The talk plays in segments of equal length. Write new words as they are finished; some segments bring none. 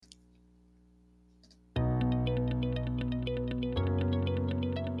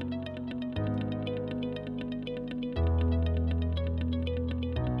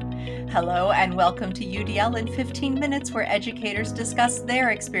Hello and welcome to UDL in 15 minutes, where educators discuss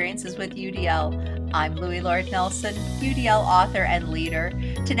their experiences with UDL. I'm Louie Lord Nelson, UDL author and leader.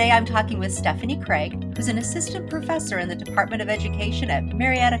 Today I'm talking with Stephanie Craig, who's an assistant professor in the Department of Education at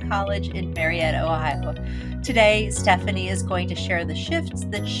Marietta College in Marietta, Ohio. Today, Stephanie is going to share the shifts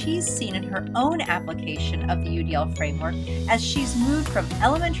that she's seen in her own application of the UDL framework as she's moved from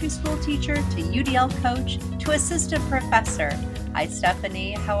elementary school teacher to UDL coach to assistant professor. Hi,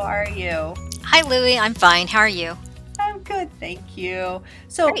 Stephanie. How are you? Hi, Louie. I'm fine. How are you? I'm good, thank you.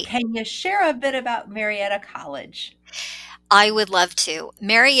 So, Great. can you share a bit about Marietta College? I would love to.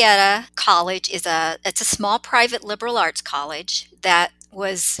 Marietta College it's a small private liberal arts college that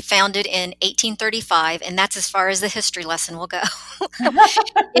was founded in 1835, and that's as far as the history lesson will go,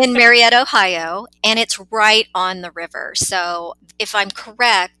 in Marietta, Ohio, and it's right on the river. So, if I'm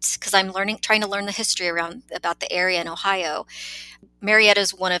correct, because I'm trying to learn the history around about the area in Ohio, Marietta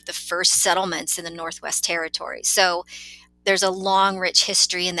is one of the first settlements in the Northwest Territory. So, there's a long, rich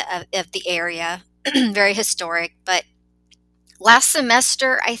history of the area, very historic. But last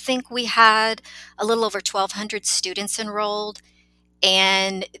semester, I think we had a little over 1,200 students enrolled,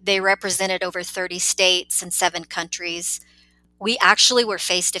 and they represented over 30 states and 7 countries. We actually were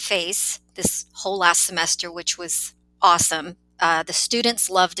face to face this whole last semester, which was awesome. The students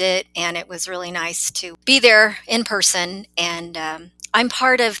loved it, and it was really nice to be there in person. And I'm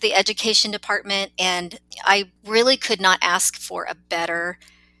part of the education department, and I really could not ask for a better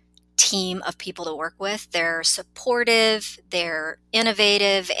team of people to work with. They're supportive, they're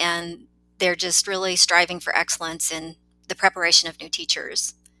innovative, and they're just really striving for excellence in the preparation of new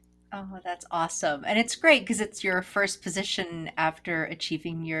teachers. Oh, that's awesome. And it's great because it's your first position after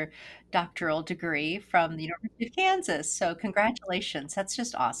achieving your doctoral degree from the University of Kansas. So, congratulations. That's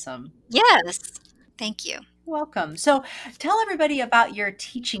just awesome. Yes, thank you. Welcome. So, tell everybody about your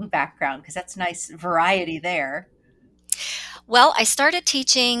teaching background because that's nice variety there. Well, I started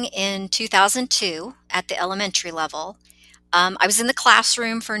teaching in 2002 at the elementary level. I was in the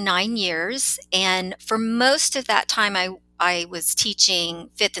classroom for 9 years, and for most of that time, I was teaching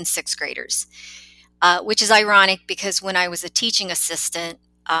fifth and sixth graders, which is ironic because when I was a teaching assistant,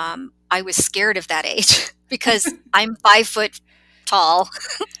 I was scared of that age because I'm 5 foot tall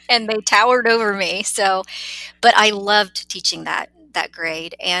and they towered over me. So, but I loved teaching that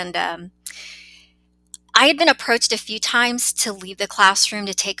grade, and I had been approached a few times to leave the classroom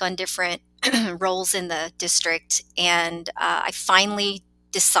to take on different roles in the district, and I finally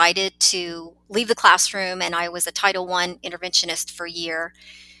decided to leave the classroom, and I was a Title I interventionist for a year.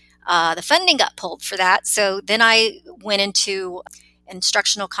 The funding got pulled for that, so then I went into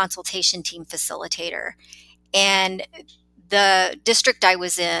instructional consultation team facilitator, and the district I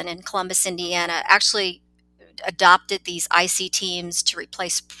was in Columbus, Indiana, actually adopted these IC teams to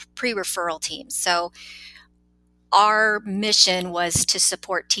replace pre-referral teams. So our mission was to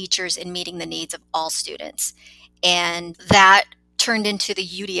support teachers in meeting the needs of all students. And that turned into the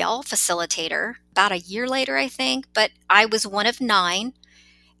UDL facilitator about a year later, I think. But I was one of 9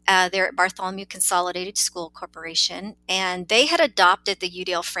 there at Bartholomew Consolidated School Corporation, and they had adopted the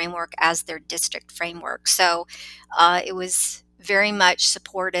UDL framework as their district framework. So it was very much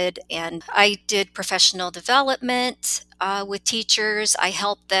supported, and I did professional development with teachers. I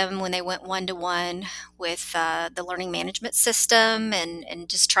helped them when they went one-to-one with the learning management system, and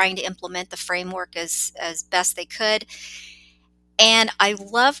just trying to implement the framework as best they could. And I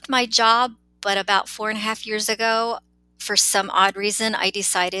loved my job, but about 4.5 years ago, for some odd reason, I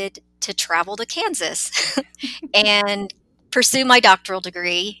decided to travel to Kansas and pursue my doctoral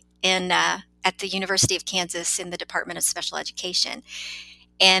degree at the University of Kansas in the Department of Special Education.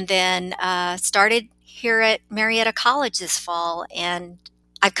 And then started here at Marietta College this fall, and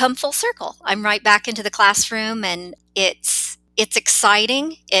I've come full circle. I'm right back into the classroom, and it's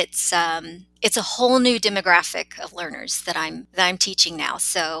exciting. It's a whole new demographic of learners that I'm teaching now.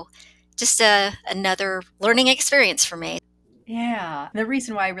 So just another learning experience for me. Yeah. The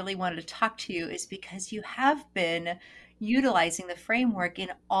reason why I really wanted to talk to you is because you have been utilizing the framework in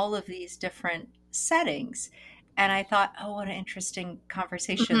all of these different settings. And I thought, oh, what an interesting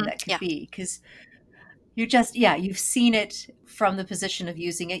conversation that could Yeah. be. Because you've seen it from the position of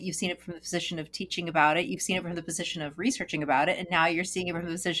using it. You've seen it from the position of teaching about it. You've seen it from the position of researching about it. And now you're seeing it from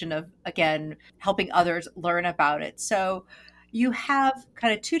the position of, again, helping others learn about it. So you have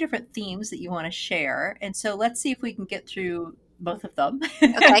kind of 2 different themes that you want to share. And so let's see if we can get through both of them.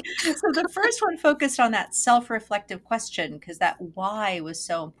 Okay. So the first one focused on that self-reflective question, because that why was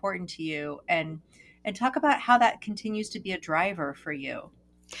so important to you, and talk about how that continues to be a driver for you.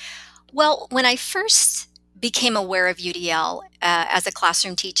 Well, when I first became aware of UDL as a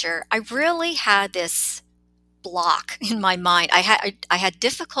classroom teacher, I really had this block in my mind. I had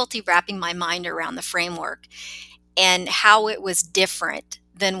difficulty wrapping my mind around the framework and how it was different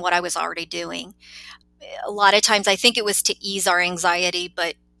than what I was already doing. A lot of times I think it was to ease our anxiety,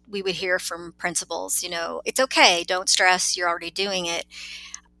 but we would hear from principals, it's okay, don't stress, you're already doing it.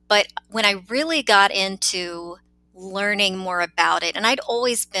 But when I really got into learning more about it, and I'd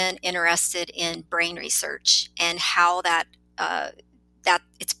always been interested in brain research and how that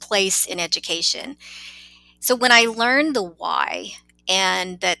its place in education. So when I learned the why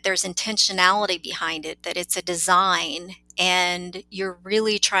and that there's intentionality behind it, that it's a design and you're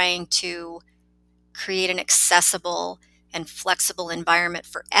really trying to create an accessible and flexible environment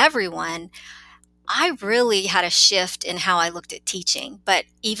for everyone, I really had a shift in how I looked at teaching. But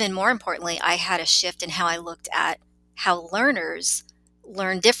even more importantly, I had a shift in how I looked at how learners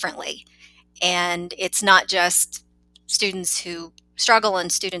learn differently. And it's not just students who struggle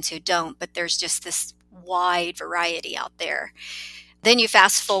and students who don't, but there's just this wide variety out there. Then you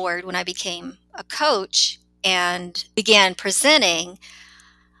fast forward when I became a coach and began presenting,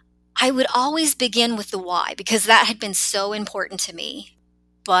 I would always begin with the why because that had been so important to me.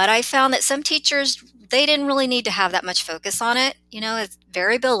 But I found that some teachers, they didn't really need to have that much focus on it. It's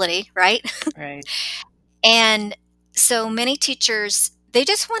variability, right? Right. And so many teachers, they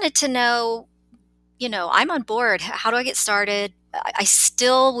just wanted to know, I'm on board. How do I get started? I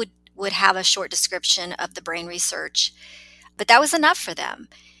still would have a short description of the brain research, but that was enough for them.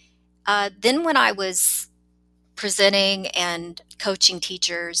 Then when I was presenting and coaching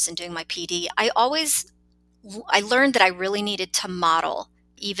teachers and doing my PD, I learned that I really needed to model,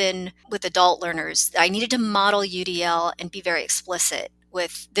 even with adult learners. I needed to model UDL and be very explicit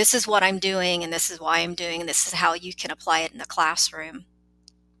with this is what I'm doing and this is why I'm doing and this is how you can apply it in the classroom.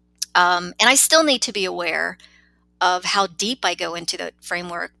 And I still need to be aware of how deep I go into the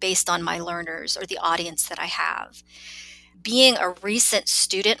framework based on my learners or the audience that I have. Being a recent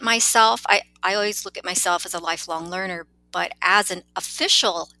student myself, I always look at myself as a lifelong learner, but as an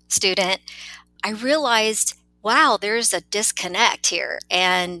official student, I realized, wow, there's a disconnect here.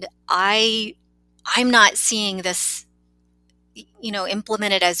 And I'm not seeing this,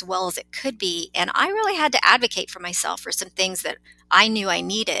 implemented as well as it could be. And I really had to advocate for myself for some things that I knew I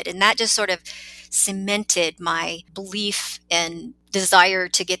needed. And that just sort of cemented my belief and desire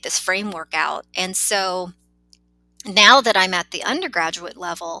to get this framework out. And so now that I'm at the undergraduate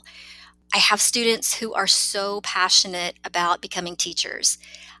level, I have students who are so passionate about becoming teachers,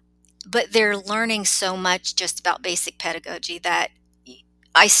 but they're learning so much just about basic pedagogy that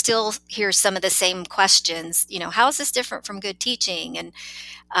I still hear some of the same questions, how is this different from good teaching? And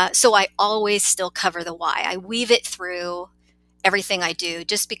so I always still cover the why. I weave it through everything I do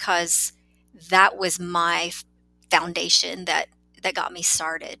just because that was my foundation that got me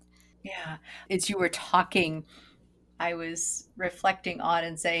started. Yeah. As you were talking, I was reflecting on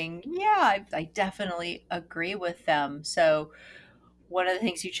and saying, yeah, I definitely agree with them. So, one of the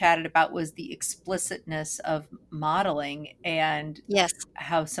things you chatted about was the explicitness of modeling and Yes.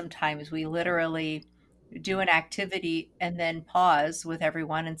 how sometimes we literally do an activity and then pause with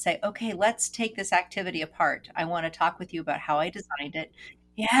everyone and say, okay, let's take this activity apart. I want to talk with you about how I designed it.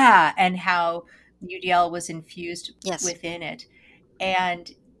 Yeah. And how UDL was infused Yes. within it.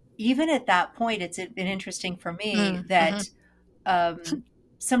 And even at that point, it's been interesting for me Mm-hmm. that um,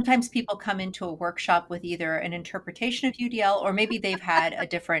 sometimes people come into a workshop with either an interpretation of UDL or maybe they've had a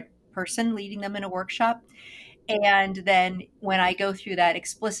different person leading them in a workshop. And then when I go through that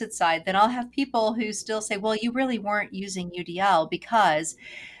explicit side, then I'll have people who still say, well, you really weren't using UDL because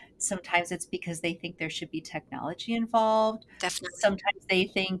sometimes it's because they think there should be technology involved. Definitely. Sometimes they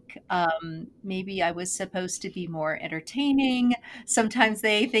think maybe I was supposed to be more entertaining. Sometimes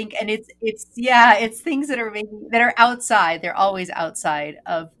they think, and it's things that are maybe that are outside. They're always outside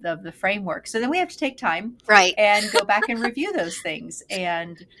of the framework. So then we have to take time Right. and go back and review those things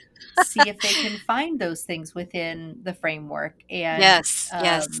and see if they can find those things within the framework. And Yes.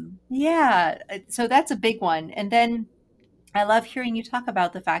 Yes. yeah, so that's a big one. And then I love hearing you talk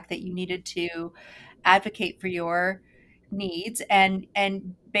about the fact that you needed to advocate for your needs and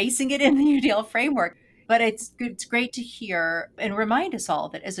basing it in the UDL framework. But it's great to hear and remind us all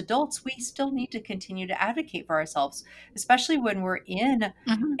that as adults, we still need to continue to advocate for ourselves, especially when we're in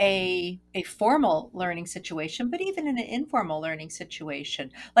Hmm. a formal learning situation, but even in an informal learning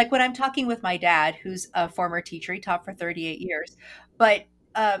situation. Like when I'm talking with my dad, who's a former teacher, he taught for 38 years, but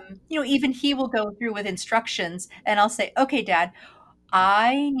even he will go through with instructions and I'll say, okay, dad,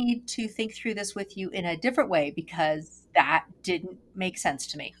 I need to think through this with you in a different way because that didn't make sense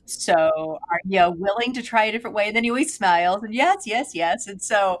to me. So are you willing to try a different way? And then he always smiles and yes, yes, yes. And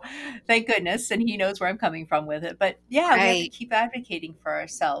so thank goodness. And he knows where I'm coming from with it. But yeah, we have to Right. keep advocating for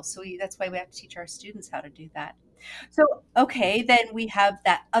ourselves. So that's why we have to teach our students how to do that. So, okay, then we have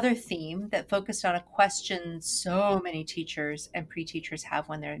that other theme that focused on a question so many teachers and pre-teachers have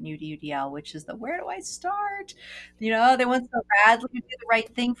when they're new to UDL, which is the where do I start? They want so badly to do the right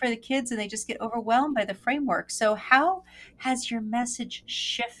thing for the kids and they just get overwhelmed by the framework. So, how has your message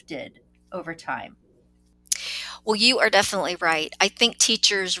shifted over time? Well, you are definitely right. I think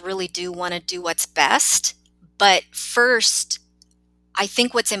teachers really do want to do what's best. But first, I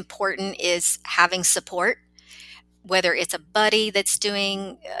think what's important is having support, whether it's a buddy that's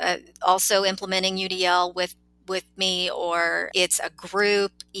doing also implementing UDL with me, or it's a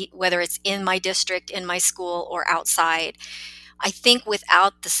group, whether it's in my district, in my school, or outside. I think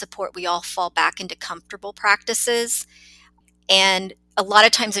without the support, we all fall back into comfortable practices. And a lot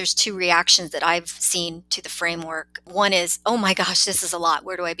of times there's two reactions that I've seen to the framework. One is, oh my gosh, this is a lot.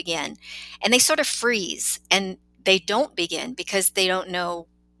 Where do I begin? And they sort of freeze and they don't begin because they don't know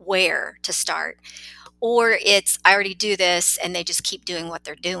where to start. Or it's, I already do this, and they just keep doing what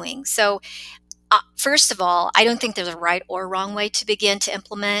they're doing. So, first of all, I don't think there's a right or wrong way to begin to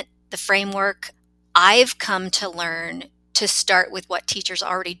implement the framework. I've come to learn to start with what teachers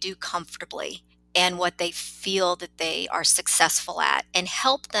already do comfortably and what they feel that they are successful at, and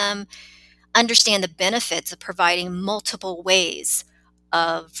help them understand the benefits of providing multiple ways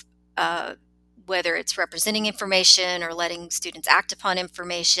of whether it's representing information or letting students act upon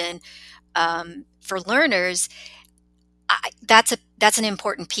information. For learners, that's an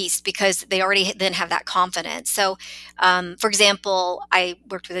important piece because they already then have that confidence. So, for example, I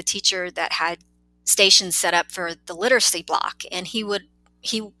worked with a teacher that had stations set up for the literacy block, and he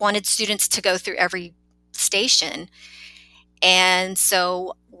wanted students to go through every station. And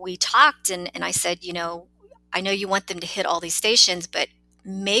so we talked, and I said, I know you want them to hit all these stations, but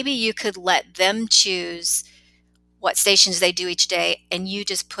maybe you could let them choose what stations they do each day, and you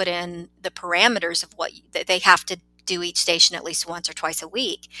just put in the parameters of what that they have to do each station at least once or twice a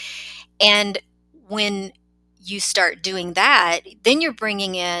week. And when you start doing that, then you're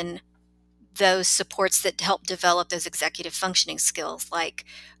bringing in those supports that help develop those executive functioning skills like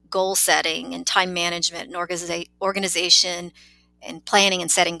goal setting and time management and organization and planning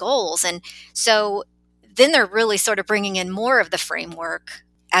and setting goals. And so then they're really sort of bringing in more of the framework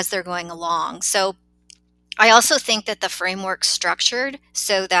as they're going along. So I also think that the framework's structured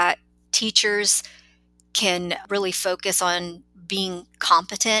so that teachers can really focus on being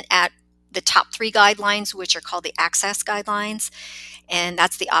competent at the top three guidelines, which are called the access guidelines. And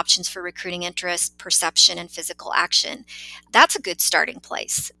that's the options for recruiting interest, perception, and physical action. That's a good starting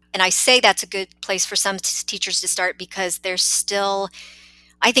place. And I say that's a good place for some teachers to start because there's still,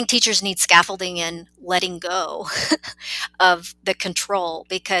 I think teachers need scaffolding and letting go of the control,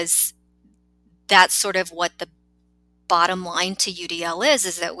 because that's sort of what the bottom line to UDL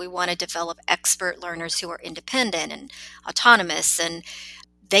is that we want to develop expert learners who are independent and autonomous, and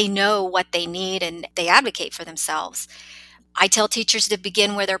they know what they need and they advocate for themselves. I tell teachers to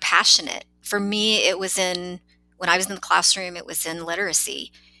begin where they're passionate. For me, when I was in the classroom, it was in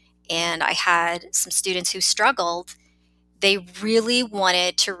literacy. And I had some students who struggled. They really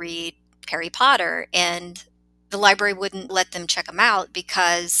wanted to read Harry Potter, and the library wouldn't let them check them out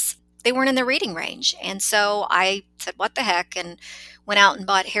because they weren't in the reading range. And so I said, what the heck? And went out and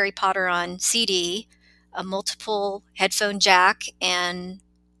bought Harry Potter on CD, a multiple headphone jack, and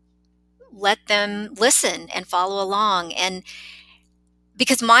let them listen and follow along. And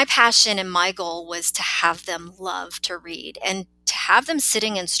because my passion and my goal was to have them love to read and to have them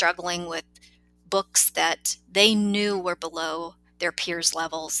sitting and struggling with books that they knew were below their peers'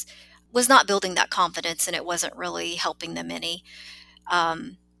 levels was not building that confidence, and it wasn't really helping them any.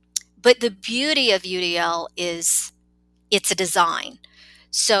 But the beauty of UDL is it's a design.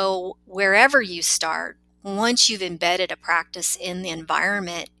 So wherever you start, once you've embedded a practice in the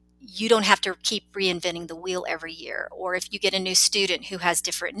environment, you don't have to keep reinventing the wheel every year. Or if you get a new student who has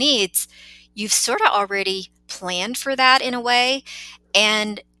different needs, you've sort of already planned for that in a way.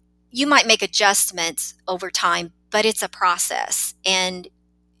 And you might make adjustments over time, but it's a process. And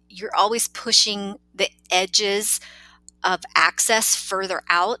you're always pushing the edges of access further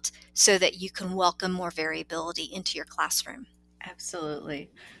out so that you can welcome more variability into your classroom.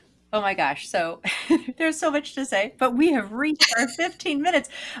 Absolutely. Oh my gosh. So there's so much to say, but we have reached our 15 minutes.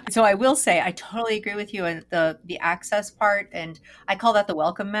 So I will say I totally agree with you on the access part, and I call that the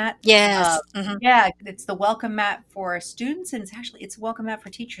welcome mat. Uh, Yes. Hmm. yeah, it's the welcome mat for students, and it's a welcome mat for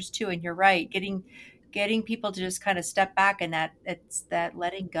teachers too. And you're right, getting getting people to just kind of step back, and that it's that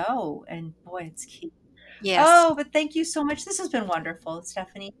letting go. And boy, it's key. Yes. Oh, but thank you so much. This has been wonderful,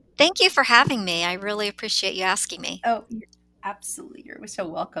 Stephanie. Thank you for having me. I really appreciate you asking me. Oh, absolutely. You're so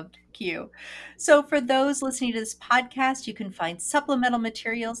welcome. Thank you. So, for those listening to this podcast, you can find supplemental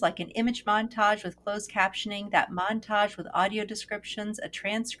materials like an image montage with closed captioning, that montage with audio descriptions, a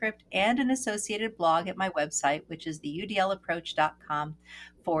transcript, and an associated blog at my website, which is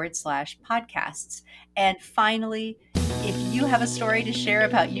theudlapproach.com/podcasts. And finally, if you have a story to share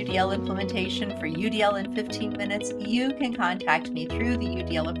about UDL implementation for UDL in 15 minutes, you can contact me through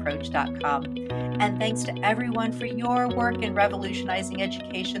theudlapproach.com. And thanks to everyone for your work in revolutionizing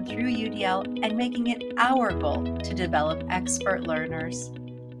education through UDL and making it our goal to develop expert learners.